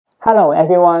Hello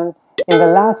everyone! In the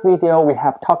last video, we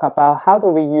have talked about how do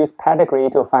we use pedigree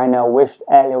to find out which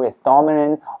allele is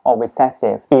dominant or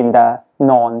recessive in the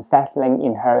non-sex-linked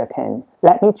inheritance.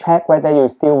 Let me check whether you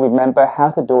still remember how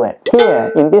to do it.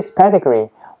 Here, in this pedigree,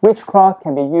 which cross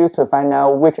can be used to find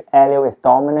out which allele is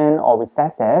dominant or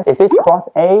recessive? Is it cross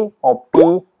A or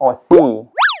B or C?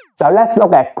 So let's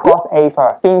look at cross A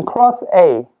first. In cross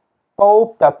A,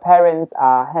 both the parents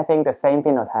are having the same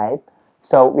phenotype,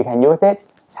 so we can use it.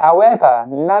 However,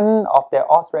 none of their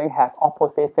offspring have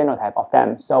opposite phenotype of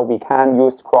them, so we can't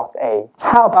use cross A.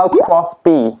 How about cross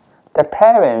B? The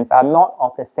parents are not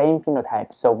of the same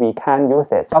phenotype, so we can't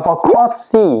use it. But for cross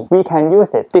C, we can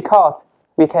use it because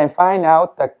we can find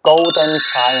out the golden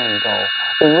triangle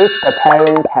in which the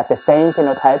parents have the same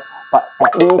phenotype, but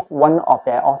at least one of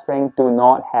their offspring do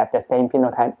not have the same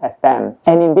phenotype as them.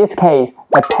 And in this case,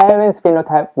 the parent's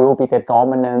phenotype will be the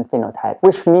dominant phenotype,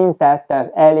 which means that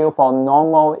the allele for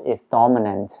normal is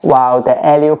dominant, while the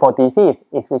allele for disease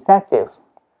is recessive.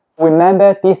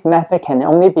 Remember, this method can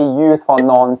only be used for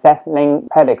non-sex-linked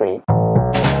pedigree.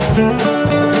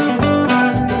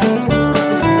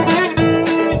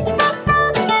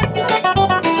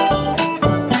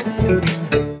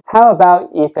 How about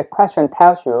if the question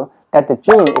tells you that the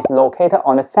gene is located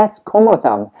on the sex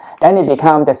chromosome, then it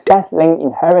becomes the sex-linked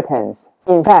inheritance.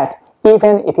 In fact,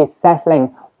 even if it is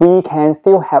sex-linked, we can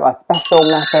still have a special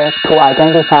method to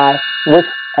identify which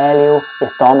allele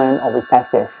is dominant or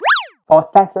recessive. For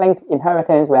sex-linked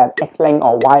inheritance, we have X-linked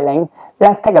or Y-linked.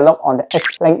 Let's take a look on the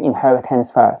X-linked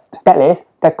inheritance first. That is,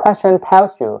 the question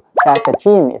tells you that the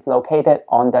gene is located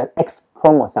on the X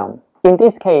chromosome. In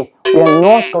this case, we are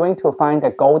not going to find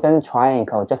the golden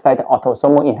triangle, just like the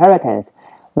autosomal inheritance.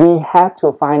 We have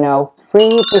to find out three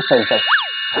differences.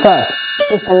 First,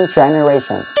 different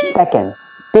generation. Second,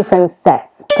 different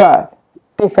sex. Third,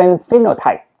 different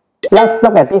phenotype. Let's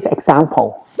look at this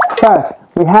example. First,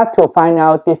 we have to find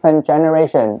out different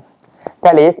generation.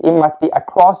 That is, it must be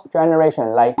across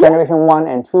generation, like generation 1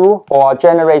 and 2 or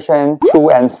generation 2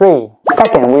 and 3.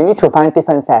 Second, we need to find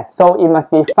different sex, so it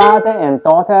must be father and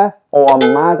daughter or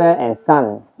mother and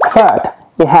son. Third,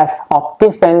 it has of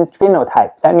different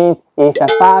phenotypes. That means if the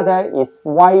father is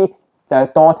white, the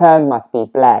daughter must be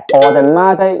black, or the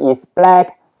mother is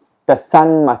black, the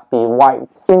son must be white.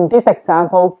 In this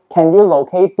example, can you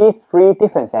locate these three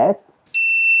differences?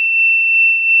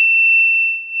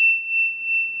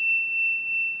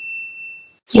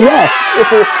 Yes,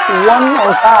 it is 1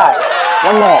 and 5.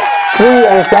 One more. 3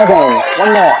 and 7.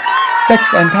 One more.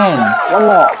 6 and 10. One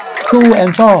more. 2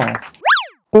 and 4.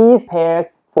 These pairs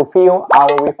fulfill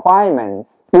our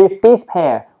requirements. With this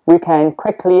pair, we can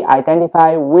quickly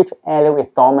identify which allele is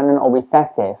dominant or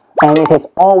recessive. And it is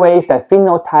always the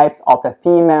phenotypes of the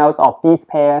females of this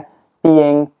pair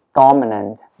being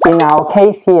dominant. In our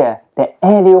case here, the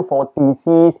allele for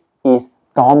disease is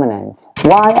dominant.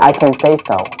 Why I can say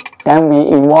so? Then we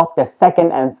involve the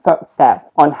second and third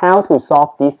step on how to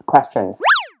solve these questions.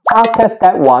 After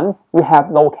step 1, we have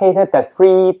located the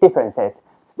three differences.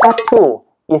 Step 2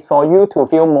 is for you to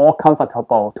feel more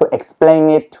comfortable to explain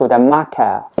it to the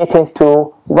marker. It is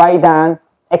to write down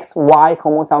XY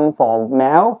chromosome for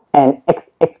male and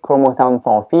XX chromosome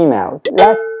for females.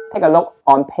 Let's take a look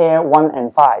on pair 1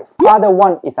 and 5. Father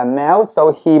 1 is a male,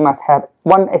 so he must have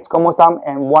one X chromosome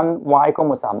and one Y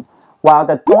chromosome, while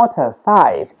the daughter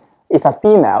 5 is a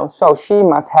female, so she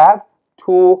must have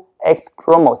 2 X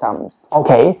chromosomes.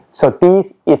 Okay, so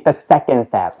this is the second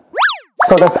step.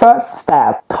 So the third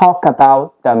step talk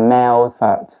about the males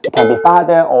first. It can be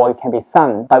father or it can be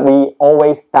son, but we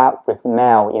always start with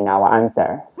male in our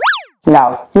answer.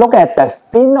 Now, look at the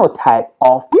phenotype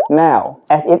of male,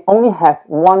 as it only has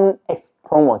one X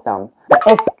chromosome. The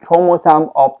X chromosome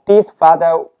of this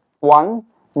father 1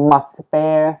 must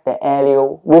bear the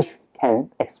allele which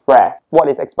can express. What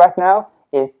is expressed now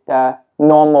is the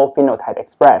normal phenotype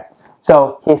expressed.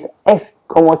 So his X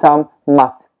chromosome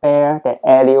must bear the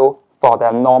allele for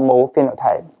the normal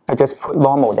phenotype. I just put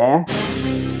normal there.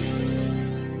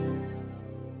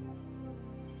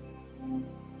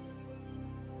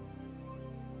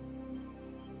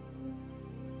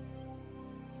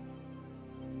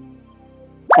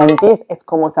 And this X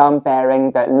chromosome bearing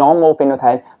the normal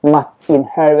phenotype must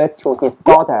inherit to his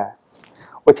daughter,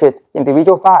 which is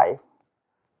individual 5.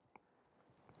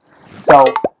 So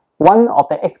one of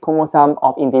the X chromosome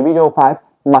of individual 5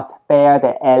 must bear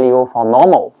the allele for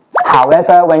normal.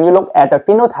 However, when you look at the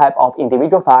phenotype of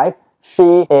individual 5,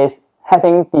 she is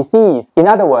having disease. In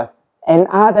other words,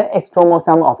 another X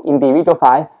chromosome of individual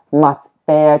 5 must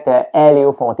bear the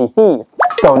allele for disease.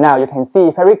 So now you can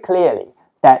see very clearly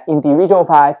that individual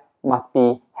 5 must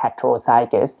be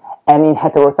heterozygous, and in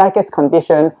heterozygous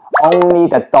condition, only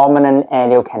the dominant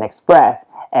allele can express.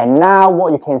 And now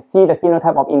what you can see the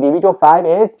phenotype of individual 5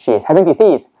 is she is having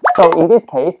disease. So in this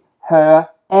case, her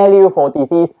allele for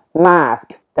disease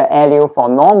masks the allele for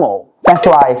normal. That's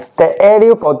why the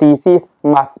allele for disease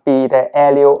must be the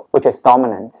allele which is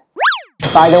dominant.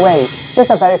 By the way, just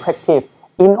a very quick tip.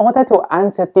 In order to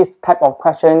answer this type of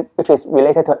question which is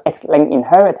related to X-linked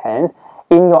inheritance,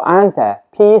 in your answer,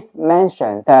 please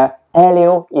mention the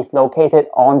allele is located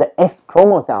on the X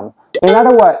chromosome. In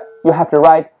other words, you have to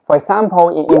write, for example,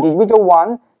 in individual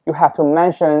 1, you have to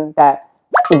mention that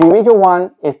individual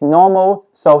 1 is normal,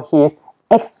 so his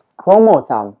X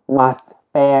chromosome must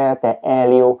bear the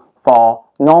allele for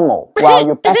normal. While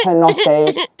you better not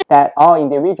say that, oh,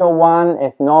 individual 1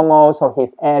 is normal, so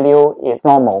his allele is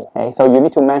normal. Okay? So you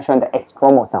need to mention the X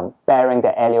chromosome bearing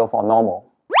the allele for normal.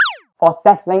 For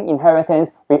sex-linked inheritance,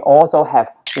 we also have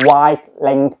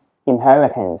Y-linked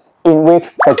inheritance, in which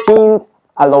the genes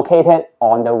are located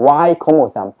on the Y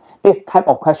chromosome. This type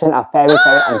of question are very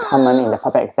uncommon in the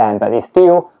public exam, but it's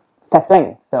still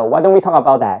sex-linked. So why don't we talk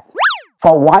about that?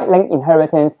 For Y-linked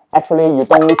inheritance, actually you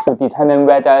don't need to determine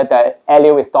whether the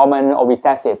allele is dominant or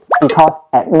recessive, because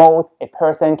at most a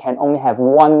person can only have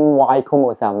one Y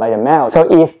chromosome like a male. So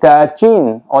if the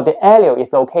gene or the allele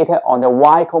is located on the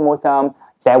Y chromosome,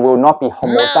 there will not be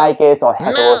homozygous or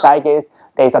heterozygous.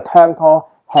 There is a term called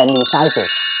hemizygous.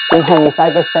 In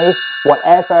hemizygous state,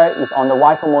 whatever is on the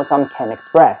Y chromosome can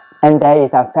express. And there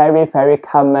is a very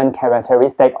common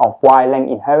characteristic of Y-linked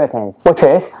inheritance, which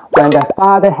is when the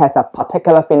father has a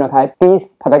particular phenotype, this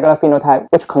particular phenotype,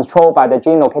 which is controlled by the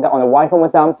gene located on the Y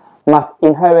chromosome, must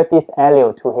inherit this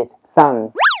allele to his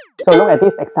son. So look at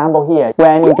this example here.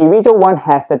 When individual 1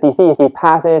 has the disease, he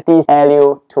passes this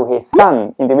allele to his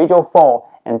son, individual 4,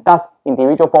 and thus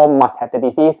individual 4 must have the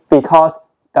disease because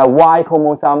the Y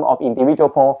chromosome of individual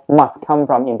 4 must come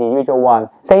from individual 1.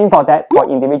 Same for that for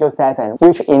individual 7,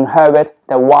 which inherit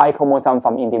the Y chromosome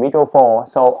from individual 4.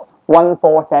 So 1,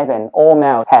 4, 7, all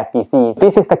males have disease.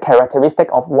 This is the characteristic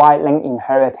of Y-linked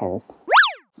inheritance.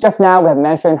 Just now we have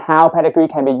mentioned how pedigree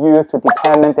can be used to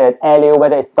determine the allele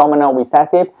whether it's dominant or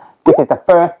recessive. This is the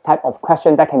first type of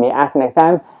question that can be asked in the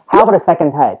exam. How about the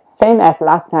second type? Same as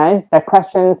last time, the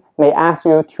questions may ask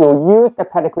you to use the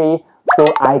pedigree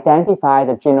to identify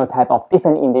the genotype of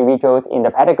different individuals in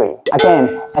the pedigree.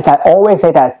 Again, as I always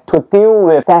say that to deal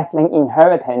with sex-linked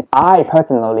inheritance, I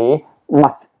personally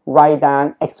must write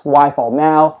down XY for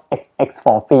male, XX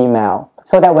for female,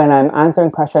 so that when I'm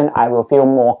answering question, I will feel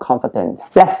more confident.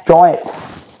 Let's draw it.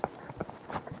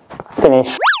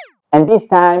 Finish. And this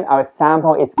time, our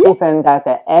example is given that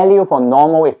the allele for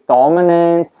normal is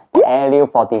dominant, the allele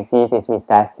for disease is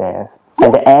recessive,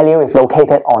 and the allele is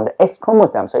located on the X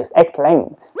chromosome, so it's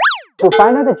X-linked. To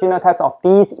find out the genotypes of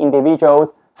these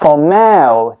individuals, for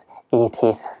males, it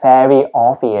is very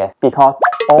obvious because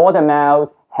all the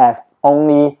males have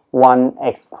only one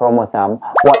X chromosome.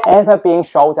 Whatever being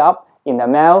shows up in the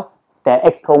male, the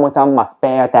X chromosome must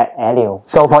bear that allele.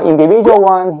 So for individual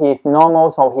 1, he is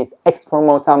normal, so his X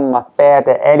chromosome must bear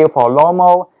the allele for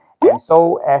normal. And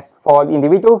so as for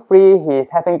individual 3, he is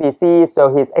having disease,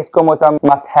 so his X chromosome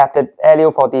must have the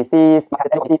allele for disease.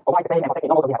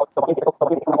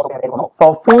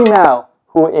 For female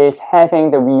who is having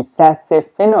the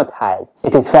recessive phenotype,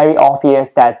 it is very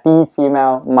obvious that these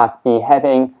females must be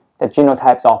having the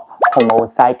genotypes of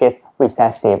homozygous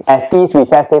recessive, as these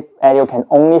recessive allele can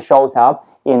only show up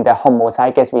in the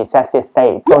homozygous recessive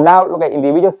state. So now look at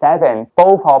individual 7.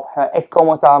 Both of her X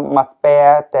chromosome must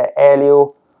bear the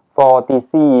allele for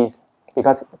disease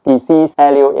because disease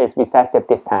allele is recessive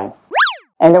this time.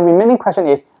 And the remaining question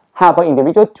is, how about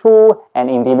individual 2 and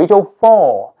individual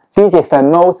 4? This is the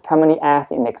most commonly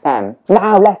asked in the exam.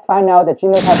 Now let's find out the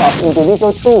genotype of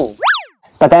individual 2.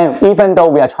 But then, even though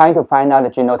we are trying to find out the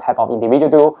genotype of individual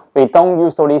 2, we don't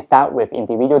usually start with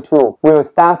individual 2. We will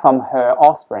start from her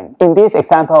offspring. In this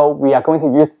example, we are going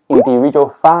to use individual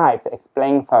 5 to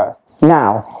explain first.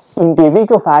 Now,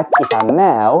 individual 5 is a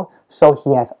male, so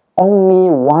he has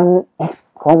only one X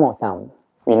chromosome.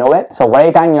 We know it, so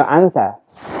write down your answer.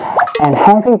 And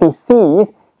having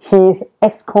disease, his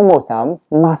X chromosome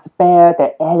must bear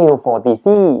the allele for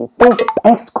disease. This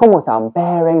X chromosome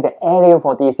bearing the allele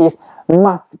for disease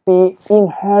must be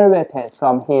inherited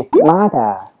from his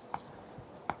mother,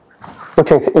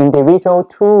 which is individual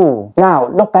 2. Now,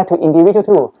 look back to individual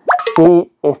 2.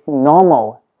 She is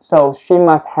normal, so she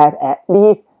must have at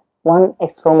least one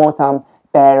X chromosome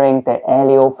bearing the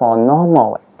allele for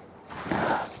normal.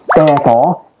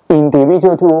 Therefore,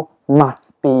 individual 2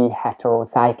 must be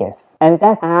heterozygous. And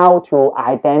that's how to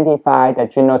identify the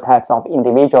genotypes of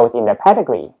individuals in the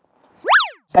pedigree.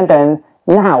 And then,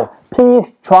 now,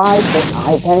 please try to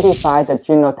identify the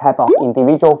genotype of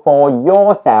individual for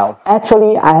yourself.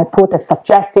 Actually, I have put the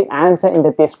suggested answer in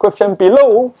the description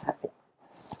below.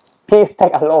 Please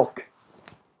take a look.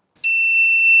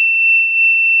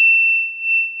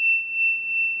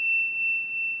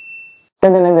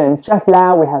 Just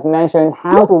now we have mentioned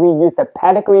how do we use the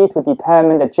pedigree to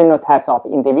determine the genotypes of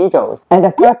individuals. And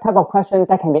the third type of question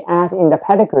that can be asked in the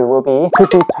pedigree will be to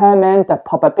determine the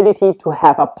probability to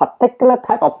have a particular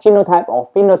type of genotype or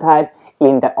phenotype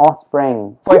in the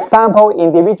offspring. For example,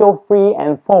 individual 3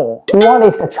 and 4. What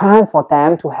is the chance for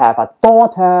them to have a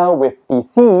daughter with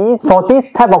disease? For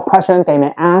this type of question, they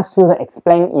may ask you to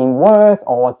explain in words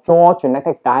or draw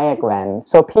genetic diagrams.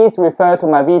 So please refer to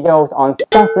my videos on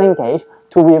sex linkage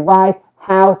to revise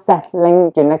how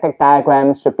sex-linked genetic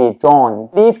diagrams should be drawn.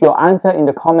 Leave your answer in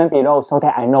the comment below so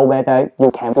that I know whether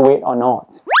you can do it or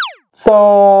not.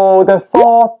 So the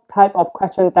fourth type of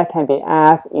question that can be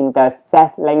asked in the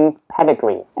sex-linked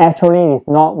pedigree actually is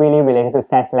not really related to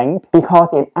sex-linked because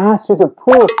it asks you to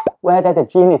prove whether the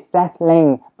gene is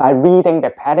sex-linked by reading the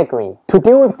pedigree. To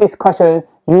deal with this question,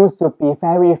 you should be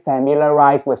very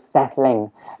familiarized with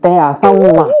sex-linked. There are some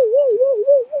musts.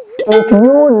 If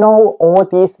you know all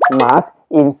these musts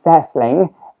in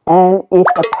sex-linked, and if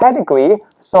the pedigree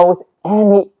shows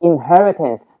any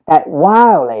inheritance that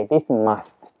violate this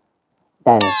must,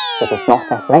 then it is not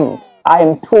sex-linked. I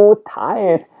am too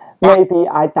tired. Maybe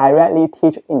I directly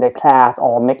teach in the class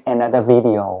or make another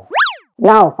video.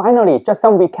 Now, finally, just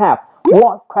some recap.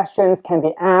 What questions can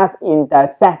be asked in the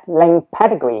sex-linked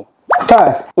pedigree?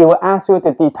 First, it will ask you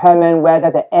to determine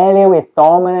whether the allele is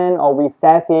dominant or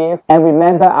recessive. And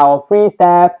remember our 3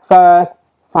 steps. First,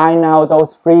 find out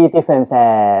those 3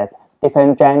 differences.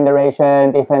 Different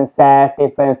generation, different sex,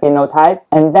 different phenotype.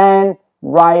 And then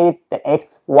write the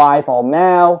X, Y for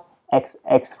male,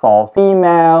 XX for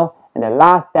female. And the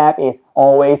last step is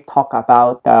always talk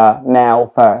about the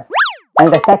male first. And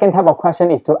the second type of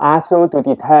question is to ask you to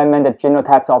determine the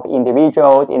genotypes of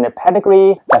individuals in the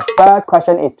pedigree. The third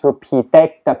question is to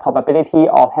predict the probability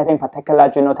of having particular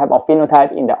genotype or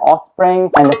phenotype in the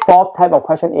offspring. And the fourth type of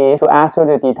question is to ask you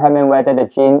to determine whether the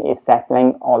gene is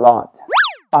sex-linked or not.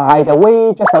 By the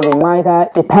way, just a reminder,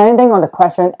 depending on the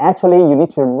question, actually you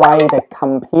need to write the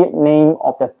complete name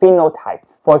of the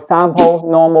phenotypes. For example,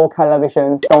 normal color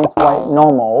vision, don't write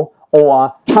normal,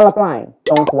 or colorblind,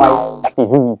 don't write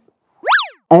disease.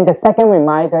 And the second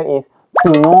reminder is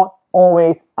to not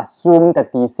always assume the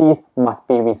disease must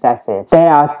be recessive. There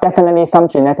are definitely some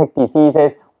genetic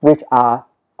diseases which are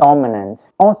dominant.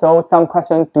 Also, some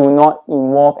questions do not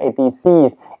involve a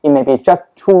disease. It may be just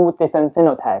 2 different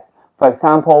phenotypes. For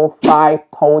example,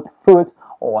 5-toed foot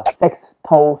or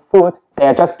 6-toed foot. They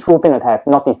are just 2 phenotypes,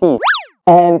 not disease.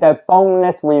 And the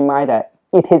bonus reminder,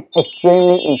 it is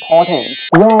extremely important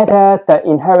whether the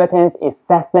inheritance is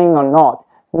sex-linked or not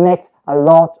makes a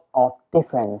lot of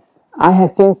difference. I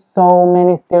have seen so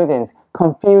many students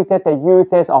confuse the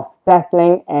uses of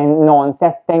sex-linked and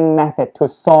non-sex-linked method to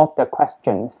solve the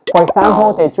questions. For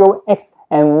example, they drew X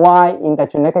and Y in the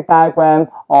genetic diagram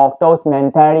of those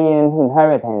Mendelian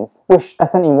inheritance, which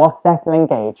doesn't involve sex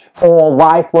linkage, or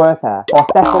vice versa. For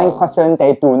sex-linked question,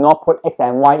 they do not put X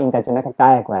and Y in the genetic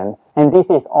diagrams. And this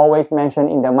is always mentioned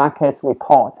in the Marcus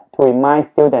report to remind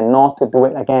students not to do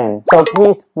it again. So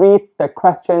please read the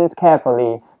questions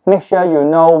carefully. Make sure you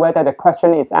know whether the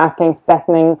question is asking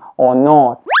sex-linked or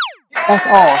not. That's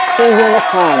all. See you next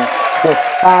time.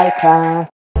 Goodbye, class.